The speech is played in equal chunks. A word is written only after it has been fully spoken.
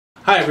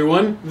Hi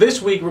everyone, this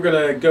week we're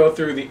going to go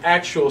through the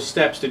actual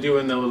steps to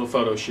doing the little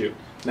photo shoot.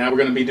 Now we're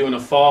going to be doing a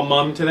fall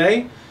mum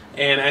today,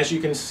 and as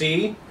you can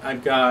see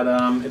I've got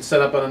it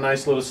set up on a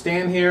nice little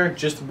stand here,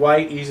 just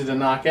white, easy to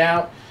knock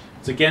out.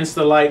 It's against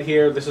the light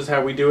here. This is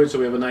how we do it, so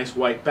we have a nice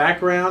white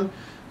background.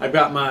 I've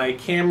got my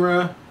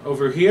camera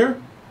over here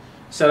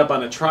set up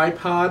on a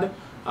tripod.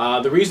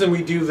 The reason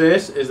we do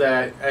this is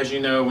that, as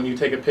you know, when you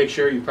take a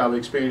picture, you've probably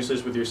experienced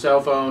this with your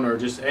cell phone or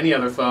just any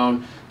other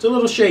phone, it's a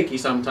little shaky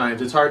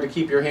sometimes. It's hard to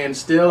keep your hand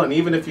still, and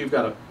even if you've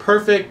got a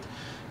perfect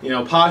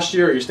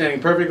posture or you're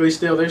standing perfectly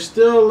still, there's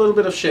still a little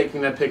bit of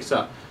shaking that picks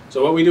up.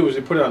 So what we do is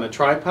we put it on a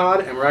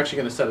tripod, and we're actually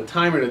going to set a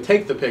timer to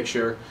take the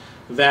picture.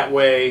 That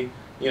way,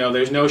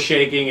 there's no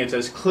shaking, it's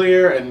as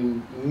clear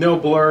and no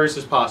blurs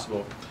as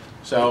possible.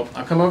 So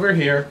I'll come over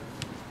here,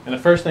 and the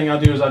first thing I'll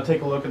do is I'll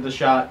take a look at the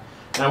shot.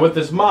 Now with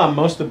this mum,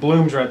 most of the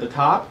blooms are at the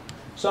top,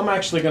 so I'm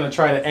actually going to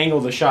try to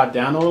angle the shot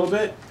down a little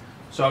bit.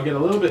 So I'll get a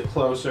little bit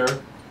closer,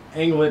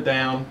 angle it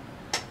down,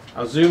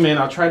 I'll zoom in,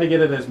 I'll try to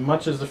get it as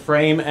much as the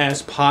frame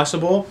as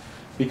possible,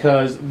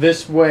 because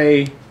this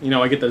way,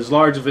 I get as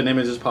large of an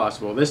image as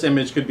possible. This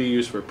image could be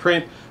used for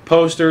print,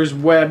 posters,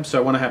 web, so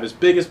I want to have as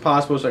big as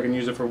possible so I can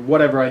use it for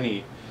whatever I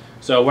need.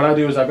 So what I'll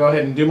do is I'll go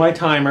ahead and do my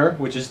timer,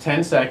 which is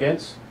 10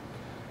 seconds.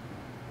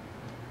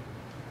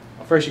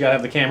 Well, first you got to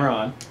have the camera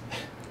on.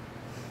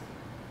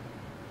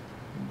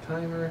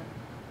 Timer.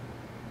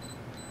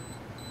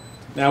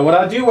 Now what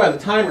I'll do while the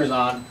timer's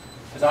on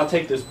is I'll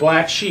take this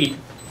black sheet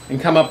and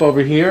come up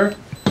over here,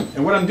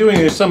 and what I'm doing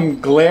is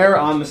some glare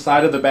on the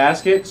side of the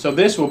basket, so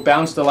this will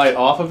bounce the light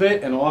off of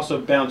it and will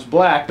also bounce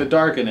black to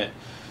darken it.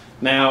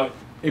 Now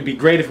it'd be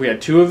great if we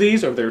had two of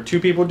these, or if there were two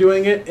people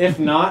doing it. If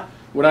not,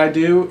 what I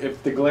do,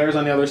 if the glare's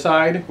on the other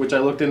side, which I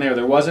looked in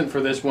there wasn't for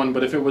this one,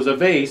 but if it was a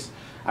vase,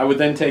 I would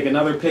then take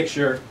another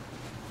picture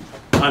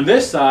on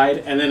this side,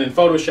 and then in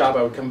Photoshop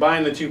I would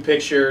combine the two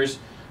pictures,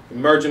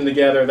 merge them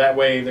together, that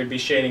way there'd be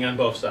shading on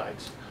both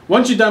sides.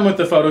 Once you're done with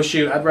the photo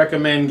shoot, I'd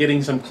recommend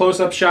getting some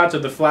close-up shots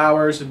of the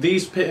flowers.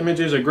 These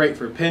images are great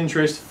for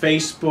Pinterest,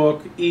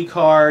 Facebook,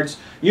 e-cards.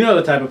 You know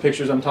the type of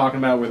pictures I'm talking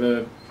about, where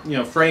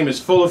the frame is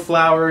full of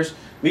flowers.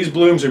 These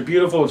blooms are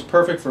beautiful, it's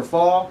perfect for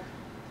fall.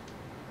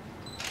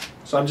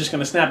 So I'm just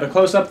going to snap a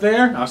close-up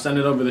there, I'll send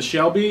it over to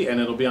Shelby, and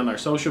it'll be on our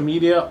social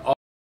media.